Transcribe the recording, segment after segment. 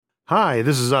Hi,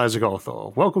 this is Isaac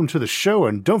Arthur. Welcome to the show,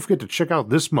 and don't forget to check out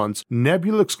this month's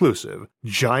Nebula exclusive,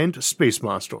 Giant Space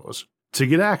Monsters. To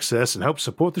get access and help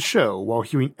support the show while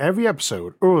hearing every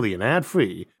episode early and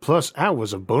ad-free, plus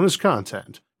hours of bonus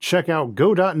content, check out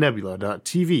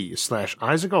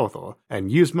go.nebula.tv/IsaacArthur and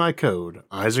use my code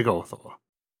IsaacArthur.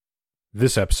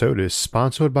 This episode is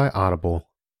sponsored by Audible.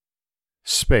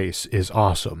 Space is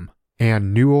awesome,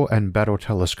 and newer and better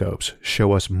telescopes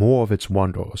show us more of its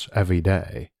wonders every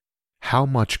day. How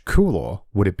much cooler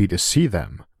would it be to see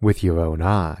them with your own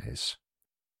eyes?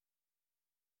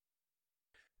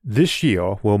 This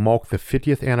year will mark the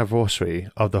 50th anniversary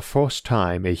of the first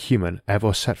time a human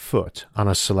ever set foot on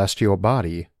a celestial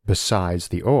body besides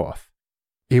the Earth.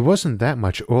 It wasn't that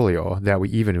much earlier that we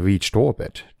even reached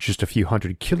orbit, just a few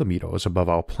hundred kilometers above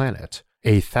our planet,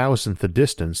 1,000th the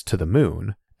distance to the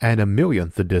Moon, and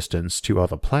 1,000,000th the distance to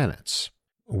other planets.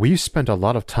 We've spent a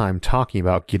lot of time talking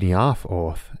about getting off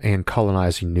Earth and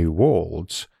colonizing new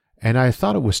worlds, and I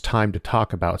thought it was time to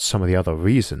talk about some of the other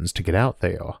reasons to get out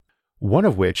there. One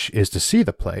of which is to see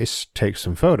the place, take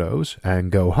some photos,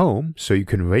 and go home so you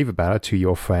can rave about it to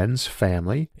your friends,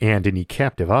 family, and any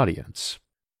captive audience.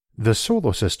 The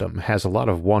solar system has a lot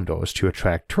of wonders to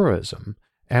attract tourism,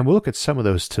 and we'll look at some of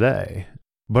those today.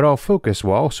 But our focus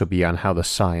will also be on how the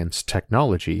science,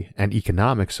 technology, and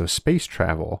economics of space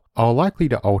travel are likely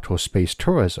to alter space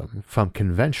tourism from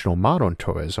conventional modern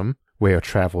tourism, where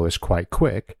travel is quite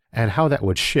quick, and how that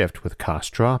would shift with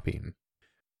cost dropping.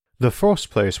 The first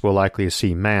place we're likely to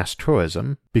see mass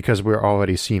tourism, because we're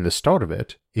already seeing the start of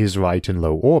it, is right in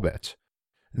low orbit.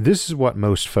 This is what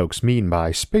most folks mean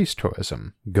by space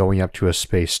tourism, going up to a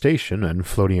space station and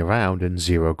floating around in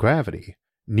zero gravity.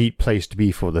 Neat place to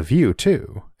be for the view,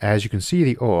 too, as you can see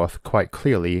the Earth quite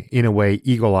clearly in a way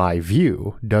eagle-eye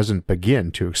view doesn't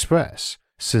begin to express,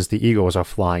 since the eagles are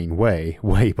flying way,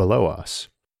 way below us.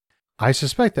 I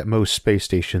suspect that most space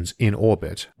stations in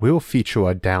orbit will feature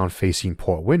a down-facing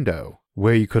port window,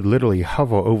 where you could literally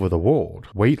hover over the world,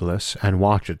 weightless, and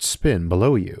watch it spin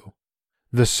below you.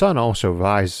 The sun also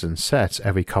rises and sets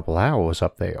every couple hours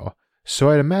up there,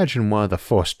 so I'd imagine one of the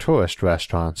first tourist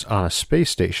restaurants on a space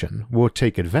station will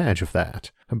take advantage of that,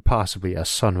 and possibly a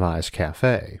sunrise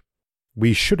cafe.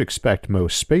 We should expect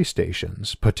most space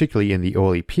stations, particularly in the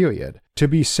early period, to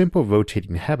be simple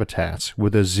rotating habitats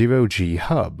with a zero-G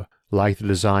hub, like the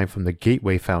design from the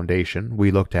Gateway Foundation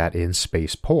we looked at in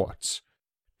Spaceports.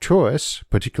 Tourists,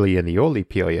 particularly in the early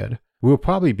period, will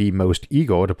probably be most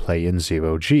eager to play in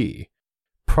zero-G.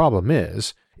 Problem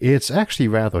is, it's actually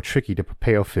rather tricky to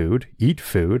prepare food, eat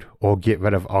food, or get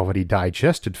rid of already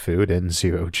digested food in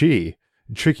zero-G.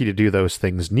 Tricky to do those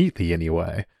things neatly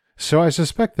anyway, so I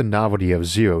suspect the novelty of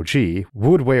zero-G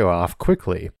would wear off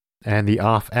quickly, and the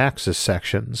off-axis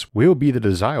sections will be the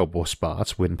desirable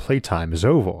spots when playtime is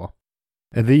over.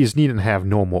 These needn't have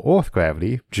normal Earth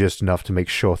gravity, just enough to make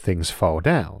sure things fall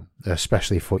down,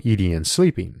 especially for eating and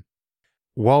sleeping.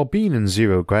 While being in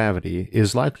zero gravity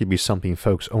is likely to be something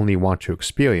folks only want to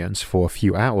experience for a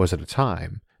few hours at a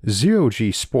time,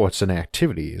 zero-G sports and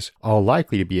activities are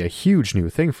likely to be a huge new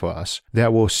thing for us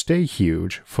that will stay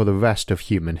huge for the rest of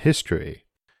human history.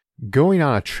 Going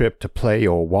on a trip to play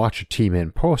or watch a team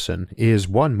in person is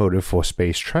one motive for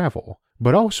space travel,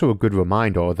 but also a good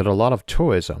reminder that a lot of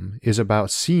tourism is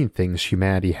about seeing things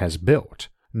humanity has built,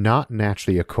 not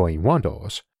naturally occurring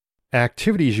wonders.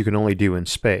 Activities you can only do in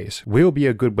space will be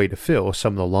a good way to fill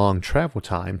some of the long travel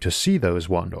time to see those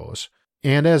wonders.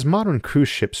 And as modern cruise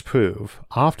ships prove,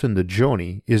 often the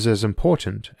journey is as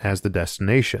important as the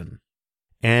destination.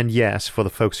 And yes, for the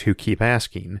folks who keep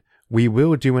asking, we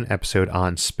will do an episode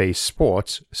on space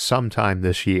sports sometime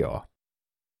this year.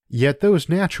 Yet those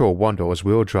natural wonders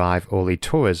will drive early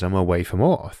tourism away from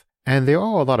Earth, and there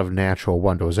are a lot of natural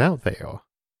wonders out there.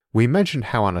 We mentioned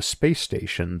how on a space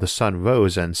station the sun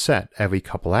rose and set every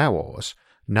couple hours,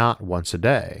 not once a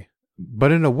day.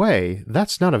 But in a way,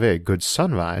 that's not a very good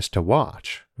sunrise to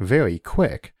watch, very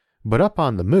quick. But up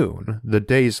on the Moon, the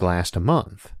days last a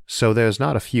month, so there's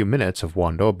not a few minutes of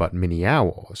wonder but many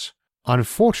hours.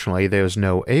 Unfortunately, there's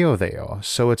no air there,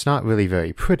 so it's not really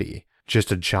very pretty,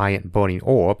 just a giant burning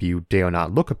orb you dare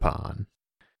not look upon.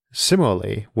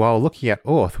 Similarly, while looking at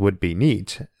Earth would be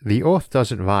neat, the Earth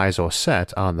doesn't rise or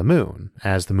set on the Moon,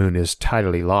 as the Moon is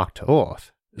tidally locked to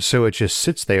Earth, so it just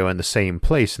sits there in the same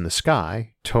place in the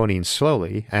sky, turning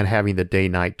slowly and having the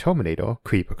day-night Terminator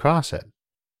creep across it.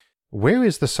 Where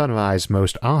is the sunrise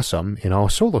most awesome in our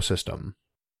solar system?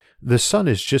 The sun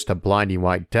is just a blinding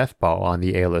white death ball on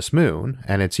the airless Moon,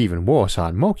 and it's even worse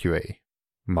on Mercury.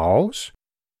 Mars?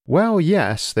 Well,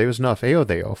 yes, there's enough air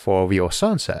there for a real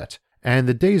sunset, and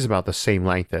the day's about the same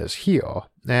length as here,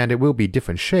 and it will be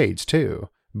different shades too.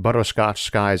 Butterscotch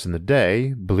skies in the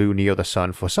day, blue near the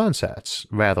sun for sunsets,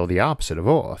 rather the opposite of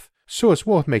Earth, so it's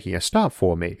worth making a stop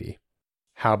for maybe.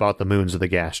 How about the moons of the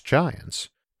gas giants?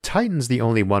 Titan's the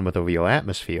only one with a real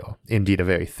atmosphere, indeed a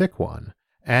very thick one,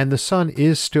 and the sun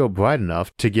is still bright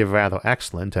enough to give rather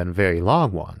excellent and very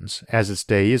long ones, as its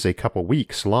day is a couple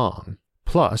weeks long.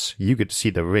 Plus, you get to see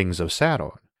the rings of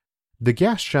Saturn. The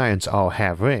gas giants all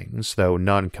have rings, though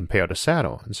none compare to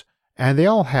Saturn's, and they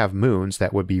all have moons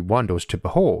that would be wonders to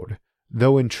behold,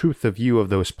 though in truth the view of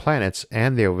those planets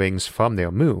and their rings from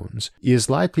their moons is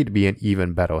likely to be an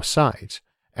even better sight,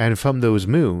 and from those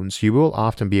moons you will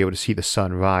often be able to see the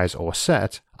sun rise or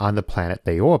set on the planet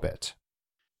they orbit.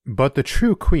 But the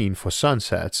true queen for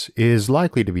sunsets is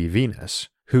likely to be Venus,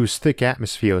 whose thick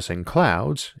atmospheres and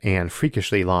clouds, and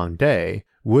freakishly long day,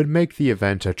 would make the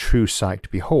event a true sight to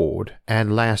behold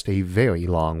and last a very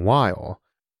long while.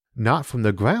 Not from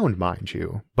the ground, mind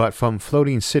you, but from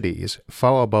floating cities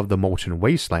far above the molten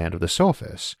wasteland of the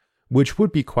surface, which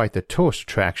would be quite the tourist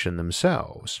attraction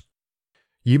themselves.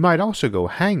 You might also go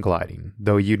hang gliding,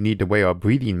 though you'd need to wear a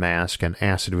breathing mask and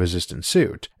acid-resistant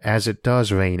suit, as it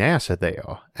does rain acid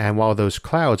there, and while those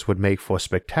clouds would make for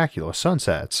spectacular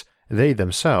sunsets, they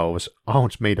themselves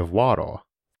aren't made of water.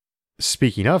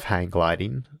 Speaking of hang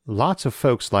gliding, lots of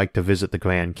folks like to visit the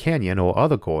Grand Canyon or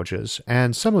other gorges,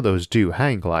 and some of those do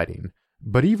hang gliding.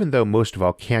 But even though most of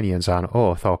our canyons on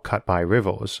Earth are cut by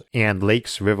rivers, and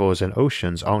lakes, rivers, and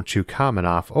oceans aren't too common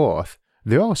off Earth,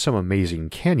 there are some amazing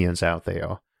canyons out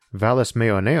there. Valles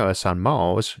Marineris on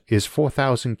Mars is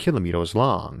 4,000 kilometers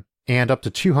long, and up to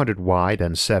 200 wide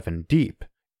and 7 deep.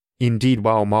 Indeed,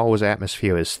 while Mars'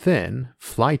 atmosphere is thin,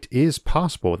 flight is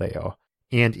possible there,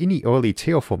 and any early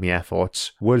terraforming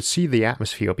efforts would see the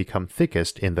atmosphere become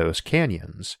thickest in those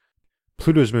canyons.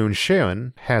 Pluto's moon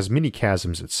Charon has many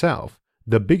chasms itself,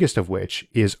 the biggest of which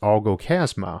is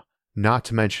Argochasma, not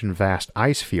to mention vast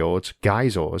ice fields,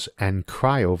 geysers, and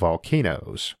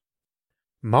cryovolcanoes.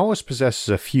 Mars possesses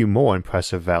a few more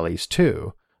impressive valleys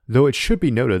too, though it should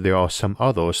be noted there are some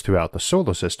others throughout the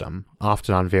solar system,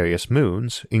 often on various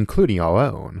moons, including our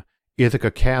own.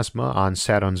 Ithaca Chasma on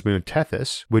Saturn's moon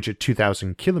Tethys, which at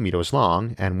 2,000 kilometers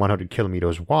long and 100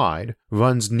 kilometers wide,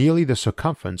 runs nearly the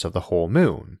circumference of the whole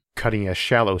moon, cutting a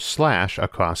shallow slash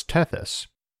across Tethys.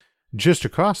 Just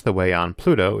across the way on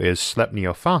Pluto is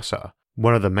Sleipnir Fossa,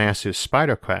 one of the massive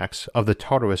spider cracks of the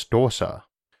Tartarus Dorsa.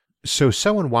 So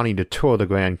someone wanting to tour the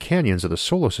Grand Canyons of the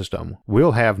solar system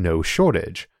will have no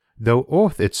shortage, though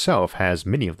Earth itself has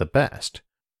many of the best.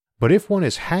 But if one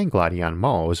is hang gliding on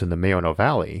Mars in the Mariner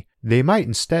Valley, they might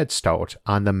instead start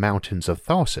on the mountains of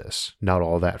Tharsis, not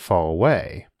all that far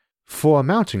away. For a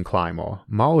mountain climber,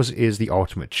 Mars is the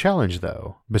ultimate challenge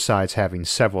though. Besides having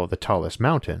several of the tallest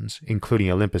mountains,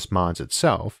 including Olympus Mons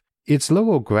itself, its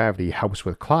lower gravity helps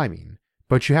with climbing,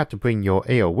 but you have to bring your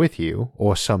air with you,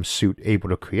 or some suit able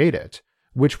to create it,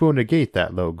 which will negate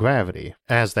that low gravity,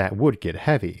 as that would get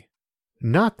heavy.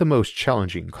 Not the most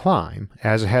challenging climb,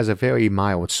 as it has a very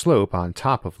mild slope on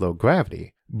top of low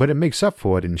gravity, but it makes up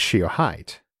for it in sheer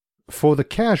height. For the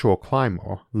casual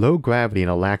climber, low gravity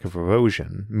and a lack of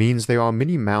erosion means there are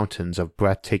many mountains of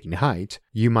breathtaking height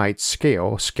you might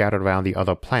scale scattered around the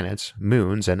other planets,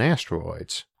 moons, and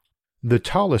asteroids. The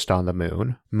tallest on the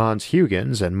moon, Mons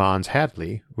Huygens and Mons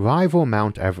Hadley, rival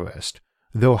Mount Everest,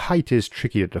 though height is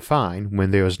tricky to define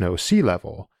when there is no sea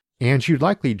level, and you'd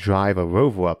likely drive a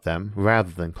rover up them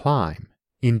rather than climb.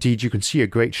 Indeed, you can see a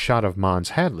great shot of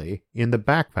Mons Hadley in the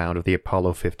background of the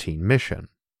Apollo 15 mission.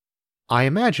 I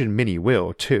imagine many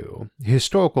will, too.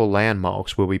 Historical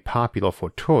landmarks will be popular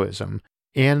for tourism,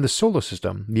 and in the solar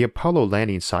system, the Apollo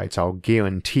landing sites are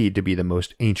guaranteed to be the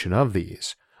most ancient of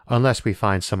these, unless we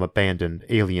find some abandoned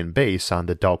alien base on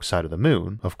the dark side of the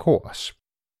moon, of course.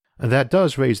 That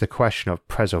does raise the question of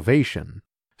preservation.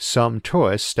 Some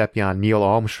tourists stepping on Neil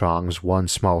Armstrong's one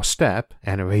small step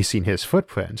and erasing his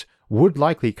footprint would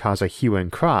likely cause a hue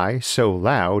and cry so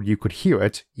loud you could hear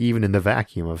it even in the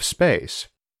vacuum of space.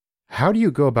 How do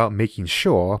you go about making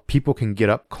sure people can get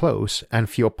up close and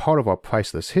feel part of our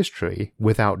priceless history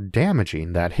without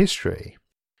damaging that history?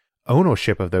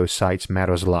 Ownership of those sites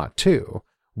matters a lot too.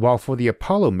 While for the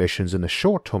Apollo missions in the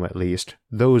short term at least,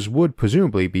 those would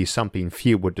presumably be something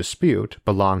few would dispute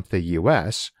belong to the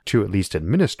US, to at least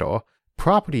administer,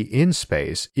 property in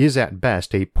space is at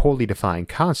best a poorly defined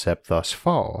concept thus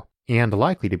far, and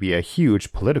likely to be a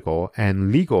huge political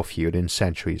and legal feud in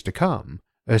centuries to come,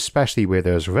 especially where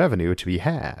there's revenue to be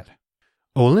had.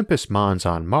 Olympus Mons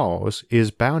on Mars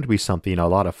is bound to be something a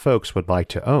lot of folks would like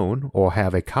to own or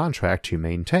have a contract to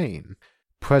maintain.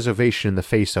 Preservation in the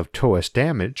face of tourist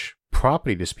damage,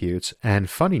 Property disputes and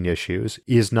funding issues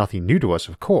is nothing new to us,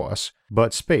 of course,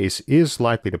 but space is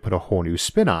likely to put a whole new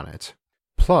spin on it.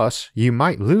 Plus, you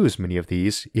might lose many of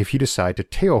these if you decide to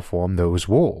terraform those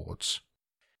worlds.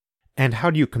 And how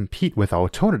do you compete with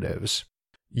alternatives?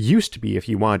 Used to be if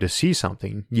you wanted to see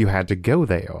something, you had to go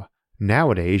there.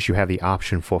 Nowadays, you have the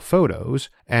option for photos,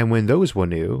 and when those were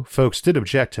new, folks did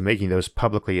object to making those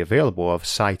publicly available of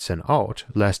sites and art,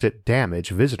 lest it damage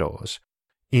visitors.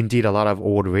 Indeed, a lot of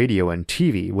old radio and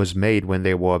TV was made when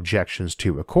there were objections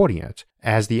to recording it,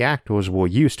 as the actors were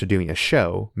used to doing a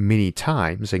show many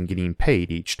times and getting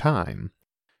paid each time.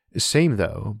 Same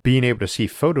though, being able to see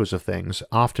photos of things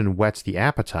often whets the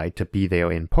appetite to be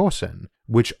there in person,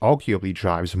 which arguably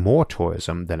drives more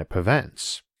tourism than it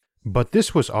prevents. But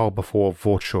this was all before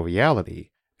virtual reality,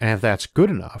 and if that's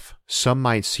good enough, some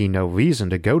might see no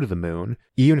reason to go to the moon,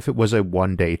 even if it was a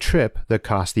one-day trip that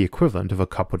cost the equivalent of a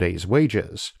couple days'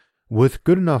 wages. With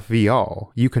good enough VR,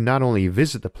 you can not only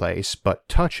visit the place but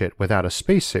touch it without a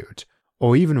spacesuit,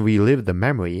 or even relive the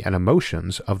memory and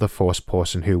emotions of the first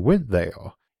person who went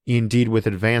there. Indeed, with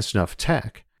advanced enough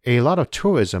tech, a lot of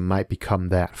tourism might become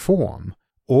that form,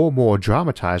 or more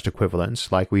dramatized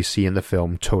equivalents like we see in the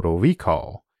film Total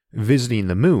Recall. Visiting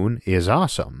the moon is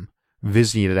awesome.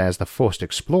 Visiting it as the first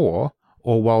explorer,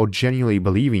 or while genuinely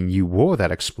believing you were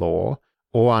that explorer,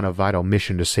 or on a vital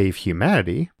mission to save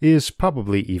humanity, is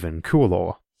probably even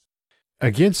cooler.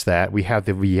 Against that, we have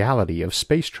the reality of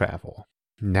space travel.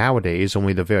 Nowadays,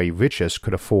 only the very richest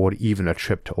could afford even a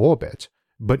trip to orbit,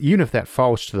 but even if that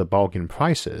falls to the bargain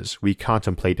prices we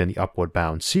contemplate in the Upward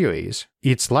Bound series,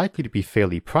 it's likely to be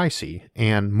fairly pricey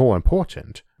and, more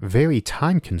important, very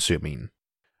time-consuming.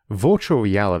 Virtual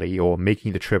reality or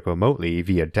making the trip remotely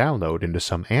via download into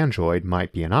some Android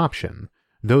might be an option,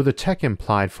 though the tech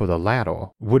implied for the latter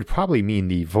would probably mean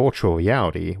the virtual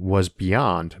reality was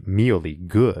beyond merely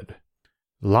good.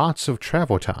 Lots of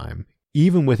travel time,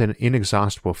 even with an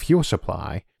inexhaustible fuel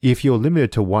supply, if you're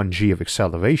limited to 1g of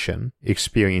acceleration,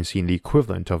 experiencing the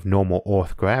equivalent of normal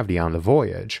Earth gravity on the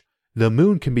voyage, the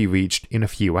moon can be reached in a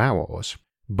few hours.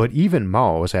 But even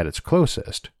Mars at its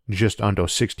closest, just under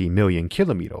 60 million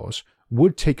kilometers,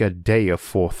 would take a day of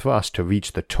full thrust to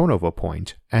reach the turnover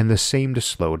point and the same to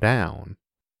slow down.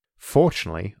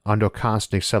 Fortunately, under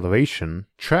constant acceleration,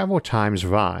 travel times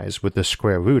rise with the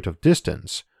square root of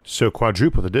distance, so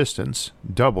quadruple the distance,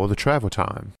 double the travel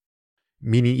time.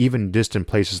 Meaning even distant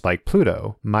places like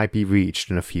Pluto might be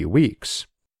reached in a few weeks.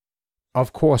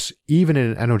 Of course, even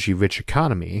in an energy-rich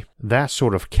economy, that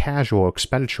sort of casual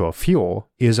expenditure of fuel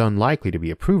is unlikely to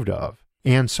be approved of,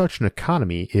 and such an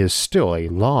economy is still a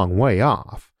long way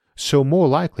off, so more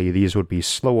likely these would be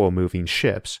slower-moving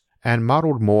ships and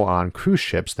modeled more on cruise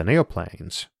ships than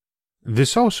airplanes.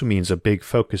 This also means a big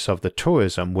focus of the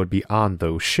tourism would be on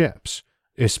those ships,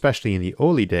 especially in the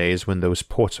early days when those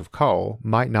ports of call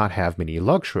might not have many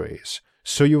luxuries,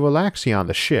 so you're relaxing on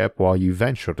the ship while you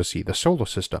venture to see the solar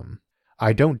system.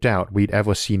 I don't doubt we'd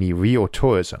ever see any real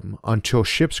tourism until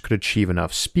ships could achieve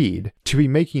enough speed to be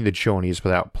making the journeys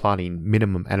without plotting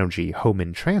minimum energy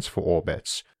Hohmann transfer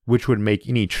orbits, which would make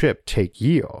any trip take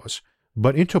years,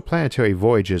 but interplanetary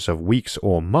voyages of weeks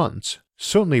or months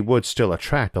certainly would still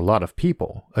attract a lot of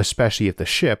people, especially if the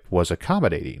ship was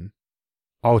accommodating.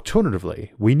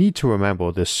 Alternatively, we need to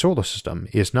remember this solar system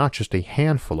is not just a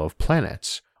handful of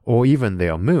planets, or even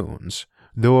their moons,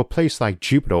 though a place like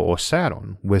Jupiter or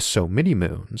Saturn, with so many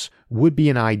moons, would be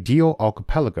an ideal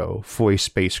archipelago for a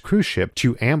space cruise ship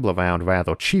to amble around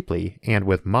rather cheaply and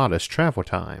with modest travel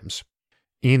times.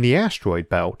 In the asteroid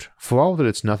belt, for all that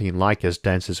it's nothing like as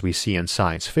dense as we see in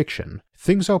science fiction,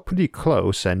 things are pretty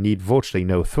close and need virtually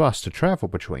no thrust to travel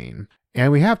between,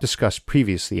 and we have discussed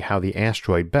previously how the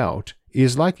asteroid belt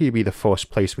is likely to be the first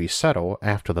place we settle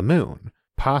after the moon,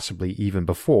 possibly even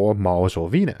before Mars or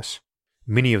Venus.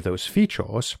 Many of those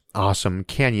features, awesome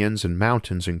canyons and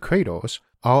mountains and craters,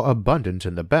 are abundant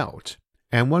in the belt,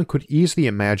 and one could easily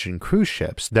imagine cruise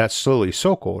ships that slowly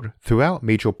circled throughout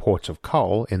major ports of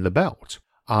call in the belt,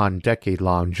 on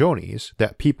decade-long journeys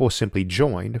that people simply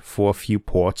joined for a few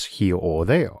ports here or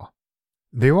there.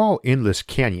 There are endless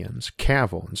canyons,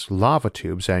 caverns, lava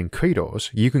tubes, and craters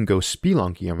you can go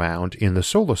spelunking around in the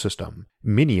solar system,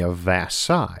 many of vast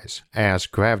size, as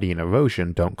gravity and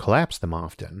erosion don't collapse them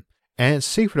often, and it's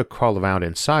safer to crawl around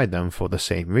inside them for the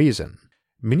same reason.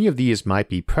 Many of these might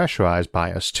be pressurized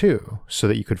by us too, so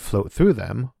that you could float through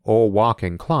them, or walk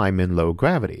and climb in low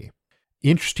gravity.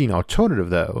 Interesting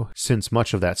alternative though, since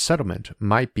much of that settlement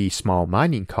might be small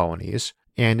mining colonies,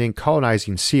 and in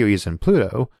colonizing Ceres and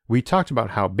Pluto, we talked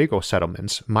about how bigger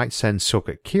settlements might send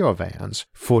circuit caravans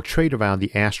for trade around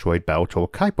the asteroid belt or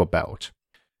Kuiper belt.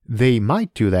 They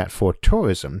might do that for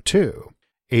tourism too.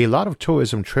 A lot of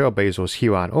tourism trailblazers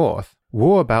here on Earth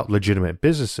were about legitimate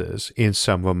businesses in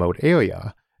some remote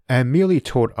area and merely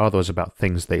told others about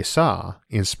things they saw,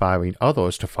 inspiring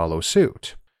others to follow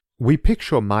suit. We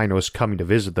picture miners coming to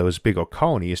visit those bigger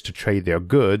colonies to trade their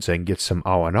goods and get some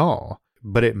R&R,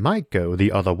 but it might go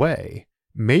the other way.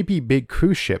 Maybe big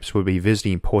cruise ships would be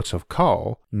visiting ports of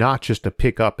call, not just to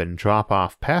pick up and drop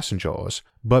off passengers,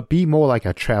 but be more like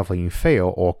a traveling fair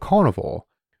or carnival,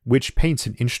 which paints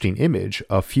an interesting image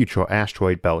of future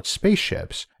asteroid belt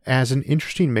spaceships as an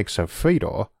interesting mix of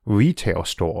freighter, retail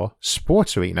store,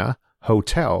 sports arena,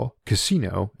 hotel,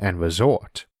 casino, and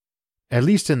resort. At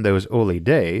least in those early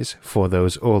days for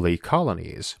those early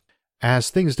colonies. As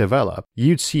things develop,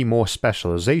 you'd see more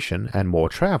specialization and more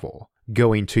travel,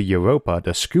 going to Europa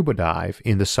to scuba dive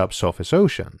in the subsurface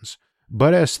oceans.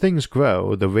 But as things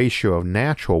grow, the ratio of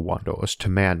natural wonders to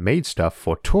man-made stuff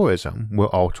for tourism will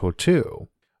alter too.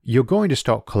 You're going to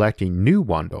start collecting new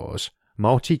wonders,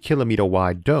 multi-kilometer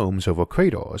wide domes over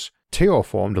craters,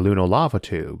 terraformed lunar lava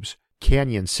tubes,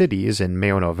 canyon cities in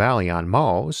Mariner Valley on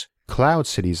Mars, cloud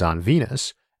cities on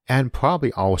Venus, and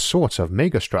probably all sorts of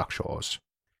megastructures.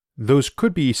 Those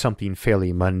could be something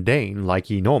fairly mundane like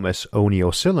enormous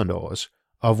O'Neill cylinders,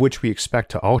 of which we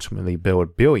expect to ultimately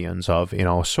build billions of in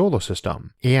our solar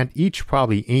system, and each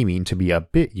probably aiming to be a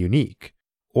bit unique,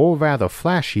 or rather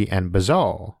flashy and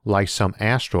bizarre, like some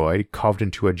asteroid carved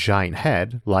into a giant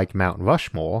head like Mount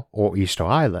Rushmore or Easter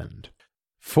Island.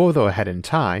 Further ahead in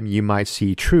time, you might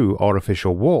see true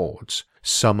artificial worlds,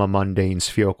 some a mundane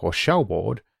spherical shell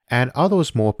world, and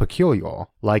others more peculiar,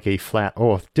 like a flat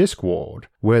Earth disk world,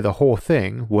 where the whole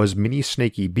thing was mini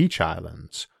snaky beach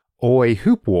islands, or a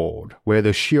hoop world, where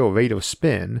the sheer rate of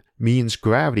spin means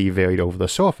gravity varied over the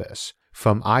surface,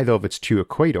 from either of its two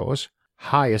equators,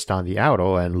 highest on the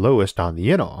outer and lowest on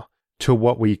the inner, to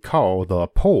what we call the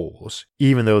poles,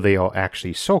 even though they are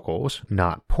actually circles,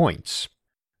 not points.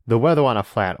 The weather on a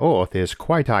flat Earth is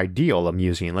quite ideal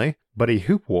amusingly, but a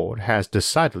hoop world has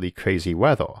decidedly crazy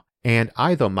weather, and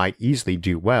either might easily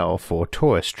do well for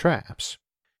tourist traps.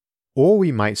 Or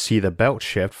we might see the belt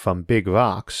shift from big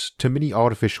rocks to many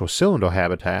artificial cylinder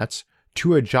habitats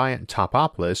to a giant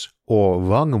topopolis or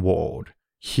rung world,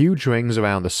 huge rings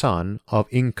around the sun of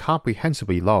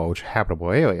incomprehensibly large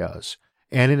habitable areas,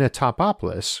 and in a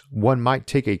topopolis one might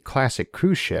take a classic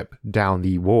cruise ship down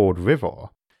the World River.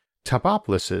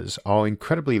 Topopolises are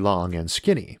incredibly long and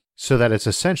skinny, so that it's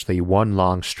essentially one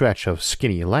long stretch of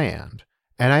skinny land,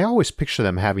 and I always picture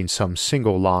them having some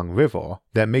single long river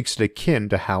that makes it akin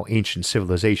to how ancient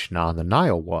civilization on the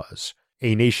Nile was,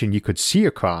 a nation you could see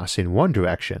across in one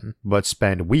direction but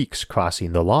spend weeks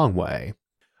crossing the long way.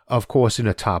 Of course, in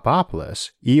a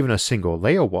topopolis, even a single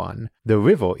layer one, the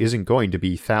river isn't going to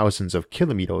be thousands of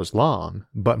kilometers long,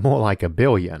 but more like 1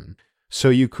 billion. So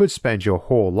you could spend your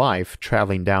whole life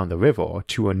traveling down the river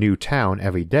to a new town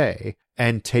every day,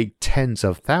 and take tens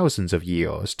of thousands of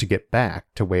years to get back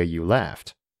to where you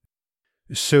left.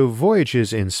 So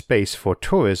voyages in space for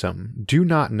tourism do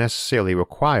not necessarily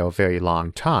require very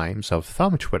long times of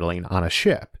thumb twiddling on a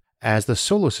ship, as the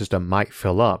solar system might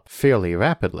fill up fairly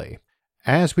rapidly.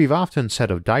 As we've often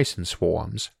said of Dyson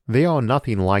swarms, they are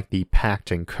nothing like the packed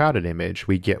and crowded image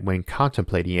we get when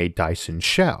contemplating a Dyson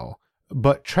shell,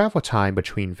 but travel time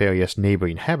between various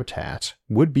neighboring habitats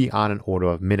would be on an order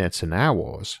of minutes and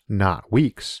hours, not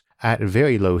weeks, at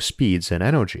very low speeds and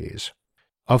energies.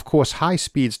 Of course, high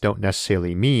speeds don't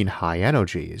necessarily mean high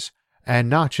energies, and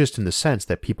not just in the sense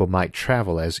that people might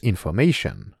travel as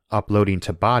information, uploading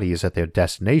to bodies at their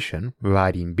destination,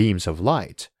 riding beams of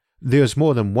light. There's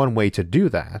more than one way to do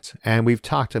that, and we've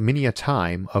talked many a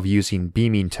time of using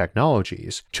beaming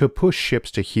technologies to push ships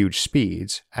to huge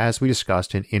speeds, as we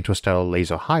discussed in interstellar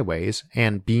laser highways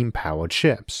and beam-powered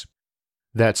ships.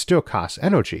 That still costs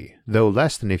energy, though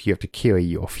less than if you have to carry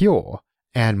your fuel,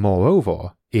 and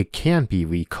moreover, it can be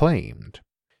reclaimed.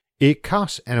 It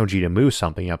costs energy to move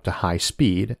something up to high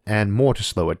speed, and more to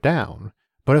slow it down,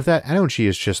 but if that energy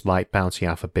is just light bouncing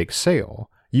off a big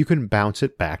sail, you can bounce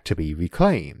it back to be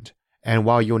reclaimed, and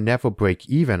while you'll never break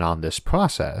even on this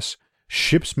process,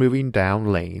 ships moving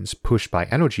down lanes pushed by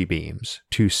energy beams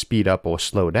to speed up or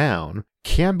slow down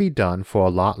can be done for a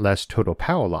lot less total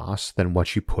power loss than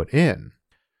what you put in.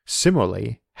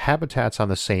 Similarly, habitats on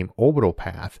the same orbital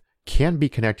path can be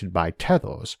connected by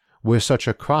tethers where such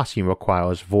a crossing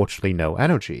requires virtually no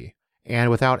energy, and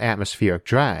without atmospheric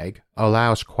drag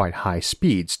allows quite high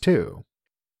speeds too.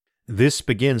 This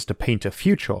begins to paint a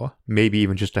future, maybe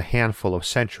even just a handful of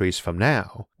centuries from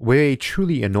now, where a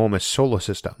truly enormous solar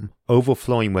system,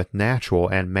 overflowing with natural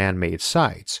and man-made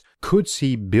sites, could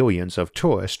see billions of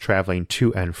tourists traveling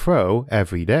to and fro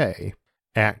every day,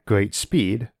 at great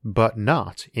speed, but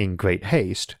not in great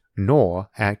haste, nor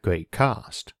at great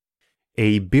cost.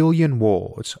 A billion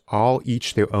worlds, all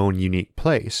each their own unique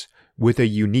place, with a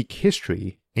unique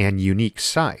history and unique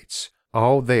sights,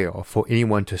 all there for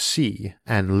anyone to see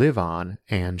and live on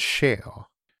and share.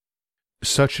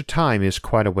 Such a time is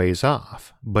quite a ways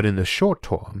off, but in the short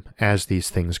term, as these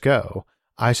things go,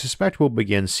 I suspect we'll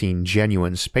begin seeing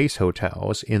genuine space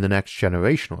hotels in the next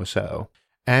generation or so,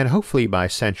 and hopefully by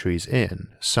centuries in,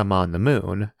 some on the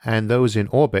moon, and those in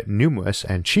orbit numerous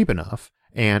and cheap enough,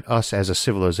 and us as a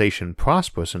civilization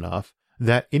prosperous enough,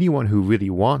 that anyone who really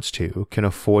wants to can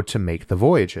afford to make the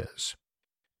voyages.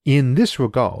 In this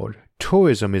regard,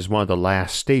 tourism is one of the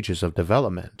last stages of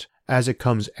development, as it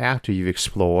comes after you've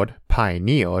explored,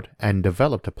 pioneered, and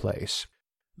developed a place.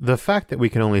 The fact that we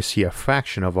can only see a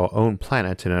fraction of our own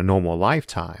planet in a normal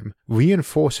lifetime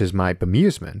reinforces my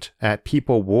bemusement at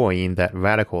people worrying that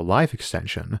radical life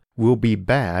extension will be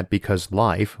bad because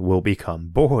life will become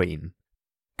boring.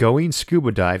 Going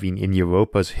scuba diving in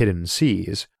Europa's hidden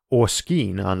seas, or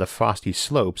skiing on the frosty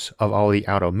slopes of all the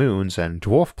outer moons and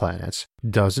dwarf planets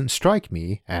doesn't strike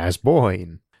me as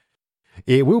boring.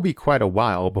 It will be quite a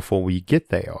while before we get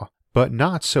there, but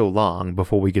not so long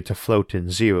before we get to float in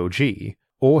zero-G,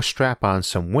 or strap on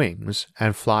some wings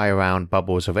and fly around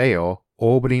bubbles of air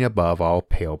orbiting above our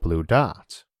pale blue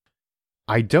dot.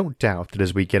 I don't doubt that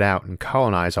as we get out and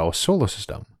colonize our solar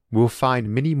system, we'll find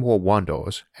many more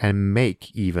wonders and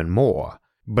make even more.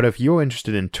 But if you're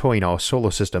interested in touring our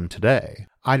solar system today,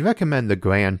 I'd recommend the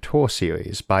Grand Tour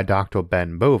series by Dr.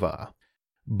 Ben Bova.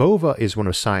 Bova is one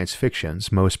of science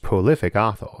fiction's most prolific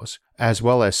authors, as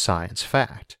well as science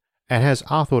fact, and has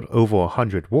authored over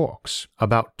 100 works,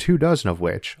 about 24 of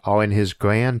which are in his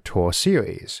Grand Tour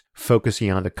series,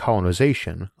 focusing on the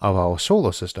colonization of our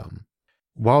solar system.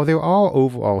 While there are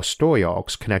overall story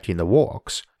arcs connecting the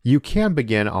works, you can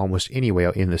begin almost anywhere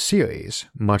in the series,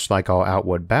 much like our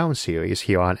Outward Bound series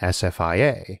here on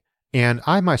SFIA, and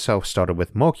I myself started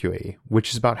with Mercury,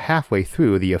 which is about halfway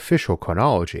through the official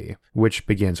chronology, which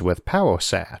begins with Power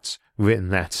Sats, written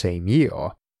that same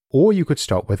year, or you could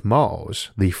start with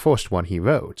Mars, the first one he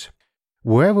wrote.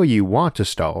 Wherever you want to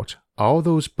start, all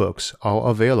those books are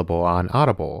available on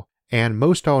Audible, and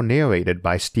most are narrated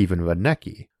by Stephen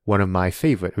Rudnicki, one of my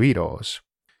favorite readers.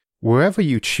 Wherever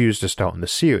you choose to start in the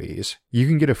series, you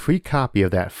can get a free copy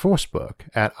of that first book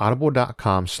at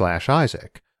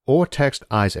audible.com/Isaac, or text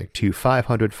Isaac to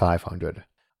 500-500.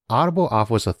 Audible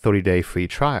offers a 30-day free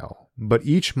trial, but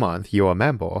each month you're a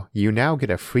member, you now get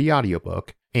a free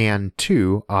audiobook and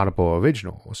 2 Audible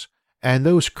originals, and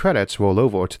those credits roll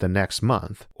over to the next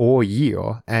month or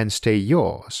year and stay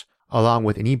yours, along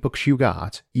with any books you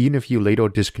got, even if you later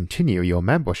discontinue your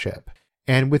membership.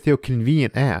 And with your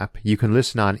convenient app, you can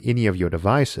listen on any of your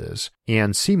devices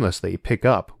and seamlessly pick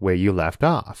up where you left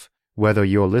off, whether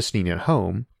you're listening at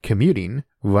home, commuting,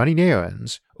 running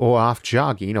errands, or off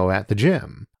jogging or at the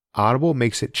gym. Audible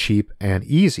makes it cheap and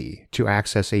easy to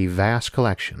access a vast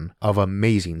collection of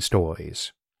amazing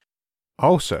stories.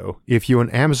 Also, if you're an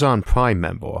Amazon Prime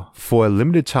member, for a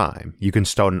limited time, you can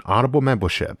start an Audible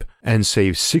membership and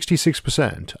save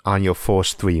 66% on your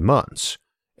first 3 months.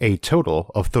 A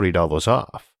total of $30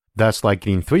 off. That's like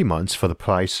getting 3 months for the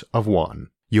price of 1.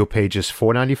 You'll pay just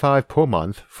 $4.95 per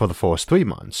month for the first 3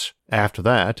 months. After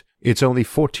that, it's only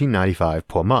 $14.95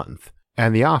 per month,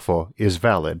 and the offer is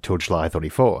valid till July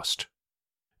 31st.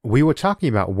 We were talking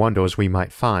about wonders we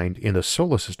might find in the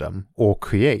solar system or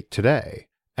create today,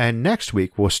 and next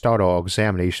week we'll start our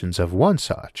examinations of one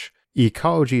such,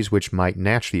 ecologies which might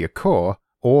naturally occur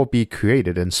or be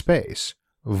created in space,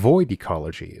 void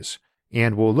ecologies,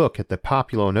 and we'll look at the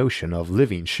popular notion of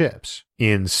living ships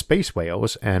in space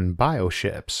whales and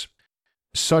bioships.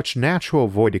 Such natural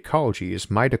void ecologies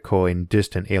might occur in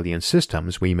distant alien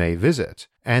systems we may visit,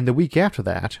 and the week after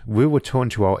that we'll return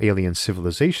to our Alien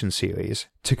Civilization series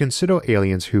to consider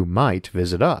aliens who might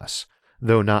visit us,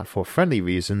 though not for friendly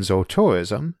reasons or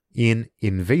tourism, in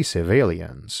Invasive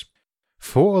Aliens.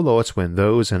 For alerts when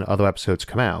those and other episodes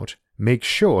come out, make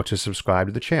sure to subscribe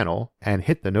to the channel and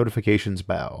hit the notifications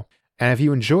bell. And if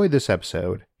you enjoyed this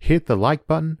episode, hit the like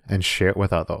button and share it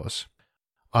with others.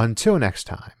 Until next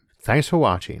time, thanks for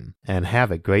watching and have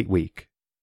a great week.